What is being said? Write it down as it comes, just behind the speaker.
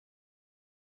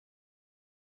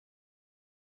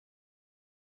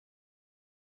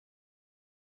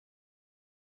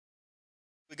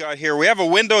We got here, we have a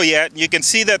window yet, and you can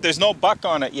see that there's no buck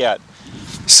on it yet.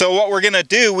 So what we're gonna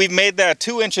do, we've made that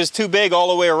 2 inches too big all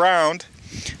the way around.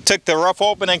 Took the rough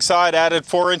opening side, added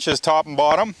 4 inches top and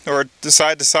bottom, or the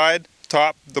side to side,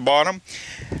 top, the bottom.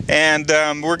 And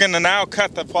we're gonna now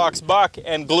cut the Fox Buck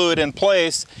and glue it in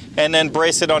place, and then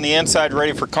brace it on the inside,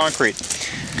 ready for concrete.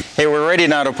 Hey, we're ready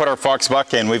now to put our Fox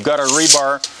Buck in. We've got our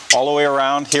rebar all the way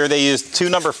around. Here they use 2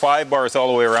 number 5 bars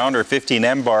all the way around, or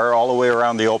 15M bar all the way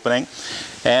around the opening.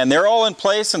 And they're all in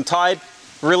place and tied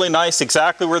really nice,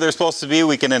 exactly where they're supposed to be.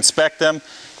 We can inspect them.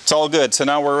 It's all good. So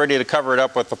now we're ready to cover it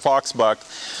up with the Fox Buck.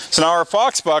 So now our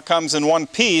Fox Buck comes in one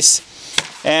piece,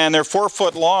 and they're 4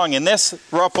 foot long, and this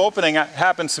rough opening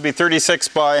happens to be 36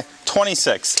 by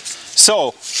 26.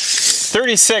 So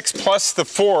 36 plus the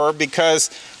 4,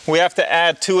 because we have to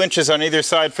add 2 inches on either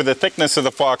side for the thickness of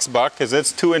the Fox Buck, because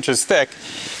it's 2 inches thick.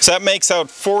 So that makes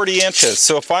out 40 inches.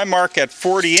 So if I mark at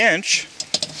 40 inch,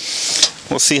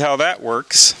 we'll see how that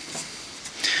works.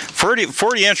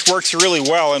 40 inch works really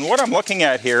well, and what I'm looking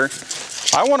at here,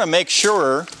 I want to make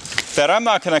sure that I'm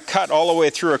not going to cut all the way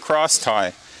through a cross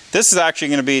tie. This is actually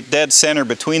going to be dead center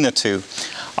between the two.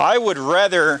 I would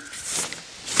rather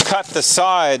cut the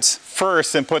sides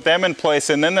first and put them in place,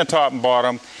 and then the top and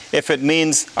bottom, if it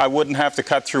means I wouldn't have to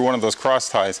cut through one of those cross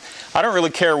ties. I don't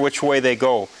really care which way they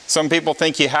go. Some people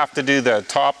think you have to do the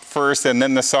top first and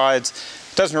then the sides.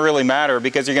 It doesn't really matter,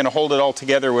 because you're going to hold it all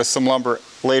together with some lumber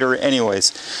later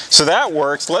anyways. So that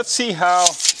works. Let's see how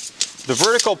the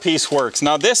vertical piece works.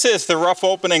 Now this is the rough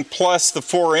opening plus the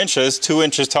 4 inches, 2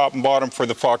 inches top and bottom for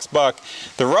the Fox Buck.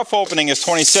 The rough opening is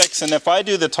 26, and if I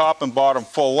do the top and bottom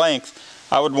full length,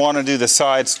 I would want to do the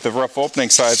sides, the rough opening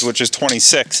sides, which is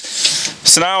 26.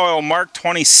 So now I'll mark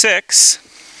 26,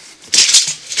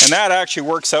 and that actually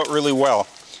works out really well.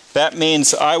 That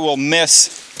means I will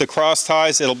miss the cross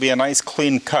ties. It'll be a nice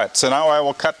clean cut. So now I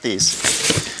will cut these.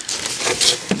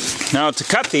 Now to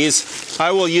cut these,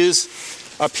 I will use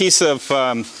a piece of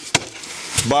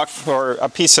buck, or a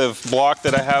piece of block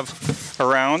that I have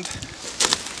around.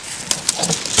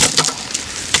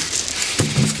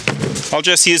 I'll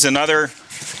just use another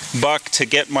buck to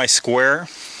get my square.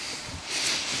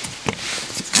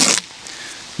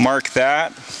 Mark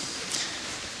that.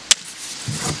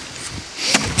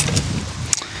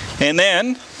 And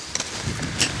then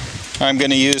I'm going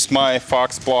to use my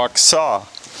Fox Block saw.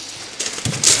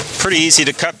 Pretty easy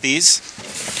to cut these.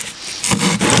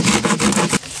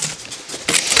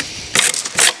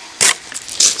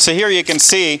 So here you can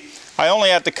see I only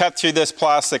have to cut through this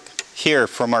plastic here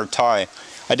from our tie.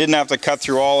 I didn't have to cut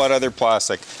through all that other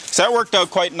plastic. So that worked out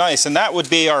quite nice, and that would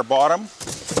be our bottom.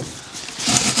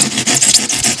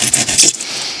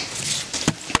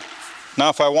 Now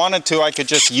if I wanted to, I could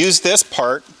just use this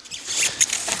part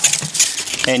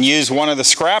and use one of the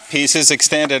scrap pieces,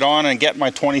 extend it on, and get my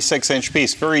 26-inch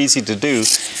piece. Very easy to do,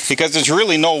 because there's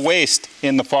really no waste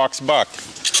in the Fox Buck.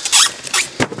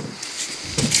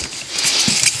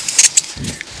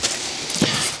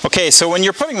 Okay, so when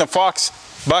you're putting the Fox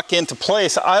Buck into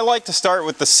place, I like to start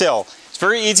with the sill. It's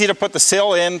very easy to put the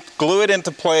sill in, glue it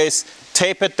into place,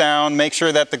 tape it down, make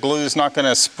sure that the glue is not going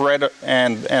to spread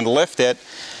and lift it.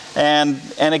 And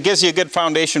it gives you a good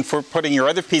foundation for putting your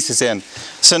other pieces in.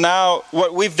 So now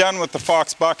what we've done with the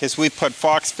Fox Buck is we put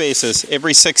Fox faces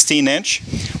every 16 inch.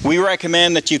 We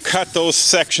recommend that you cut those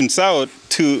sections out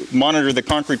to monitor the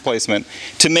concrete placement,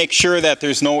 to make sure that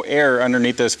there's no air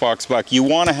underneath this Fox Buck. You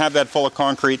want to have that full of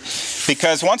concrete,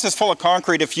 because once it's full of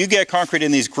concrete, if you get concrete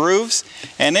in these grooves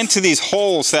and into these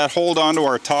holes that hold onto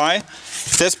our tie,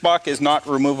 this buck is not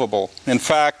removable. In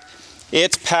fact,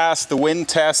 it's passed the wind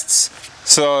tests.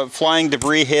 So flying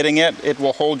debris hitting it, it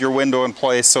will hold your window in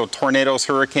place. So tornadoes,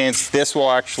 hurricanes, this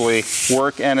will actually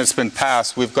work, and it's been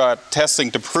passed. We've got testing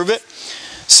to prove it.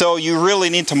 So you really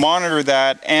need to monitor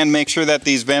that and make sure that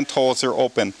these vent holes are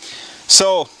open.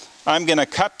 So I'm going to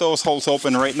cut those holes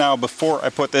open right now before I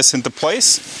put this into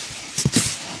place.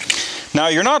 Now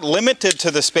you're not limited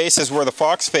to the spaces where the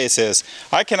Fox face is.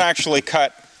 I can actually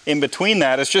cut in between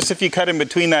that. It's just if you cut in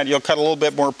between that, you'll cut a little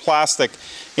bit more plastic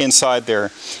inside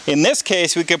there. In this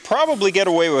case, we could probably get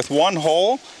away with one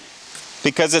hole,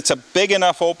 because it's a big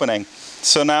enough opening.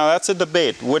 So now that's a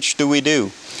debate. Which do we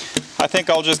do? I think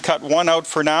I'll just cut one out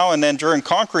for now, and then during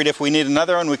concrete, if we need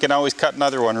another one, we can always cut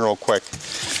another one real quick.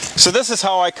 So this is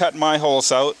how I cut my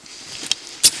holes out.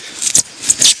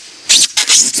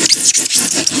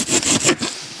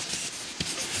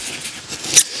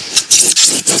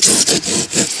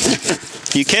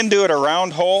 You can do it a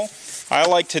round hole. I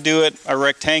like to do it a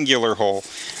rectangular hole,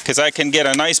 because I can get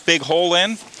a nice big hole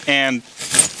in, and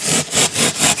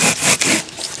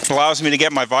it allows me to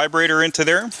get my vibrator into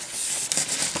there.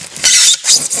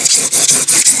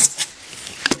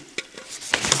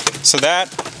 So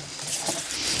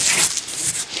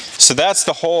that's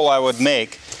the hole I would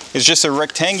make. It's just a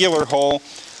rectangular hole.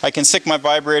 I can stick my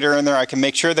vibrator in there. I can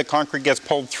make sure the concrete gets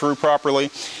pulled through properly.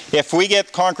 If we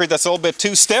get concrete that's a little bit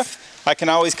too stiff, I can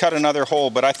always cut another hole.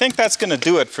 But I think that's going to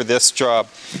do it for this job,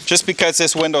 just because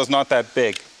this window is not that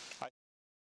big.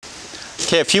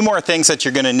 Okay, a few more things that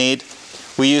you're going to need.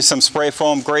 We use some spray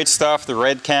foam, great stuff. The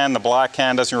red can, the black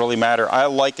can, doesn't really matter. I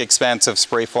like expansive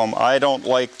spray foam. I don't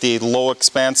like the low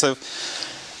expansive.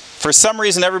 For some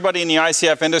reason, everybody in the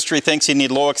ICF industry thinks you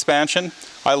need low expansion.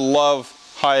 I love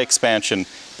high expansion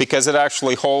because it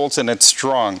actually holds and it's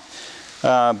strong.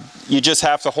 You just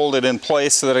have to hold it in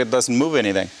place so that it doesn't move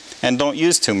anything, and don't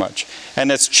use too much.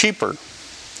 And it's cheaper.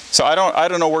 So I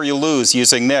don't know where you lose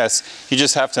using this. You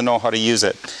just have to know how to use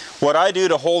it. What I do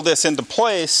to hold this into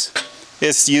place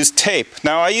is use tape.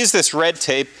 Now I use this red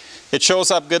tape. It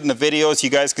shows up good in the videos. You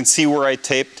guys can see where I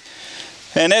taped.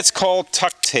 And it's called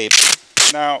tuck tape.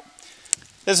 Now,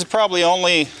 this is probably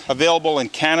only available in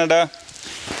Canada,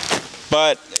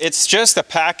 but it's just a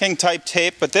packing type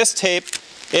tape. But this tape,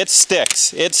 it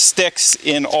sticks. It sticks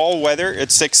in all weather.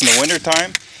 It sticks in the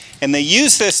wintertime. And they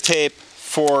use this tape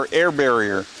for air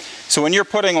barrier. So when you're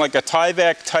putting like a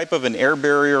Tyvek type of an air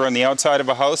barrier on the outside of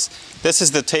a house, this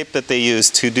is the tape that they use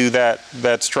to do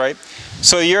that stripe.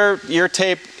 So your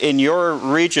tape in your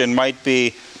region might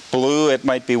be blue, it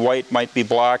might be white, might be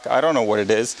black, I don't know what it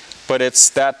is, but it's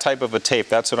that type of a tape.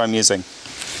 That's what I'm using.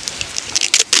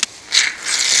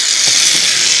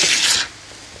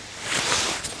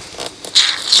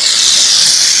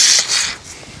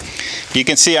 You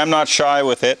can see I'm not shy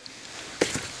with it.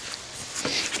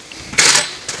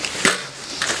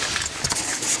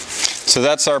 So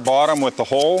that's our bottom with the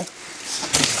hole.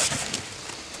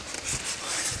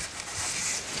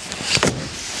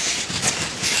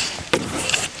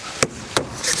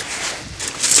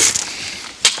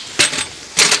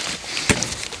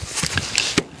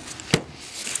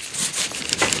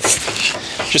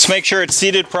 Just make sure it's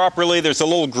seated properly. There's a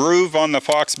little groove on the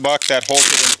Fox Buck that holds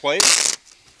it in place.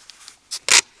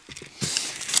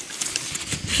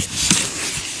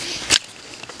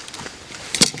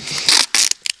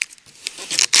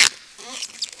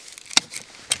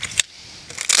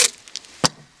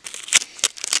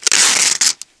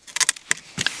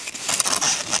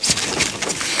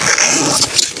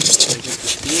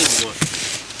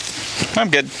 I'm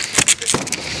good.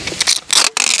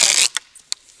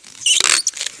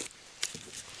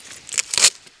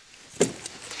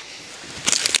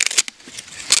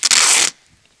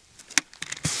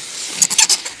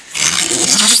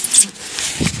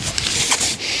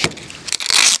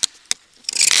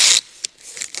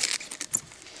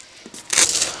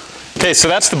 Okay, so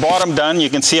that's the bottom done. You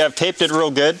can see I've taped it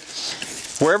real good.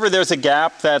 Wherever there's a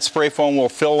gap, that spray foam will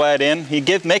fill that in.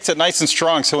 Makes it nice and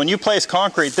strong. So when you place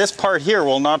concrete, this part here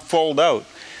will not fold out.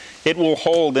 It will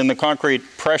hold in the concrete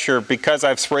pressure because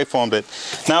I've spray foamed it.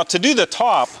 Now to do the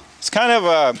top, it's kind of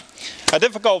a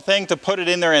difficult thing to put it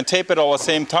in there and tape it all at the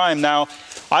same time. Now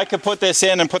I could put this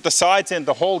in and put the sides in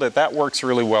to hold it. That works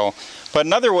really well. But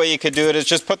another way you could do it is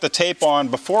just put the tape on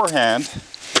beforehand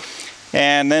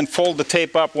and then fold the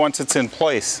tape up once it's in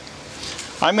place.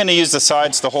 I'm going to use the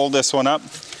sides to hold this one up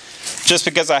just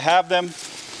because I have them.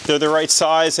 They're the right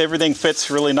size. Everything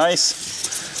fits really nice.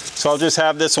 So I'll just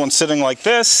have this one sitting like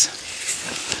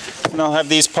this, and I'll have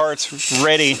these parts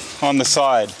ready on the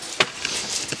side.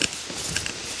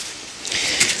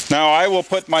 Now I will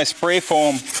put my spray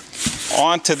foam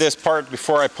onto this part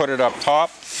before I put it up top.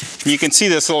 You can see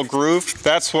this little groove.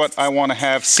 That's what I want to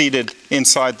have seated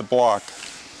inside the block.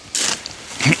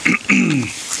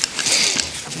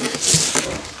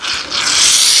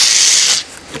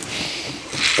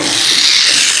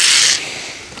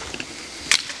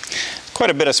 Quite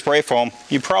a bit of spray foam.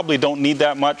 You probably don't need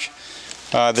that much.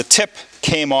 The tip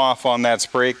came off on that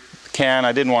spray can.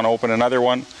 I didn't want to open another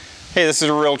one. Hey, this is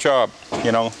a real job.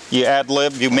 You know, you ad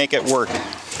lib, you make it work.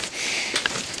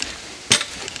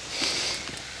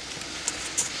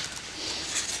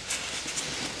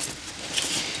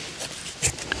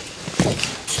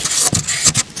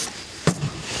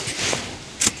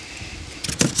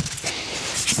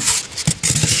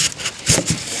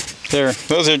 There,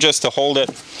 those are just to hold it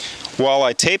while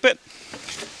I tape it.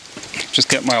 Just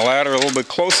get my ladder a little bit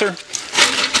closer. It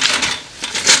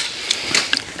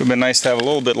would have been nice to have a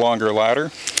little bit longer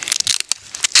ladder.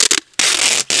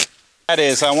 That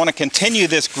is, I want to continue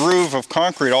this groove of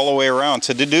concrete all the way around.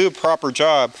 So to do a proper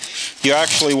job, you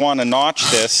actually want to notch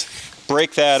this,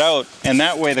 break that out, and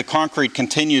that way the concrete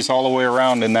continues all the way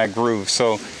around in that groove.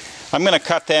 So I'm going to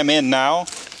cut them in now.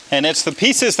 And it's the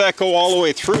pieces that go all the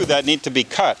way through that need to be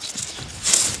cut.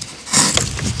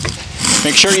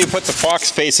 Make sure you put the Fox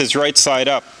faces right side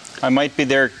up. I might be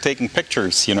there taking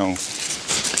pictures, you know.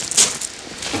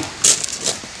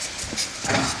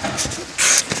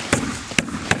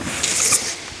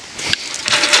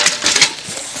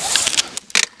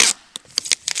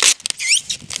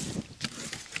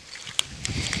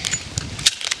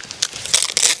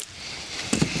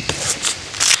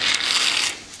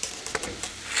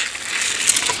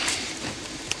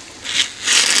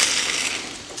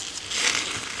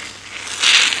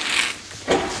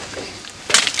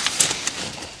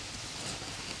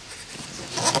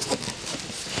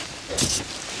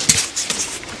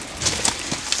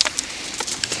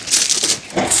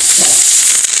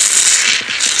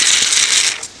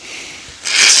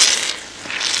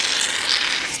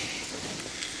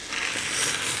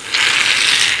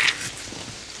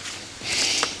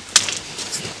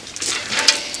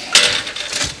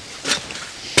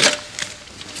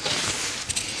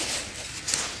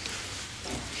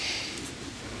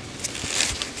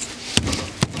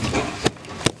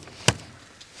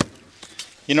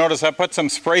 You notice I put some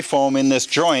spray foam in this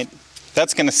joint.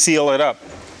 That's going to seal it up.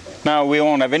 Now we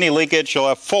won't have any leakage. You'll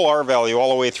have full R value all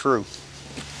the way through.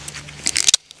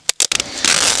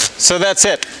 So that's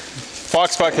it.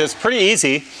 Fox Block is pretty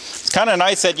easy. It's kind of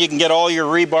nice that you can get all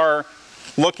your rebar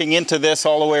looking into this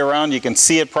all the way around. You can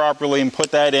see it properly and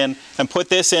put that in. And put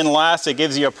this in last. It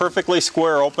gives you a perfectly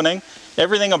square opening.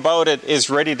 Everything about it is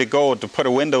ready to go to put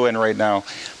a window in right now.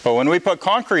 But when we put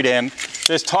concrete in,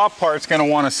 this top part's going to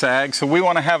want to sag, so we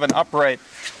want to have an upright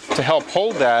to help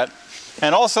hold that.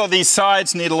 And also these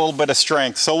sides need a little bit of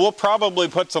strength. So we'll probably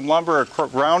put some lumber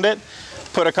around it,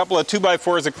 put a couple of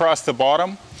 2x4s across the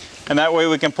bottom, and that way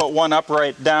we can put one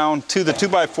upright down to the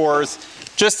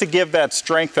 2x4s just to give that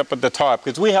strength up at the top.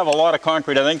 Because we have a lot of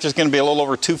concrete. I think there's going to be a little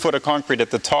over 2 foot of concrete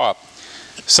at the top.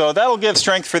 So that'll give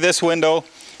strength for this window.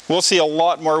 We'll see a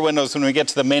lot more windows when we get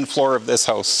to the main floor of this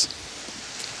house.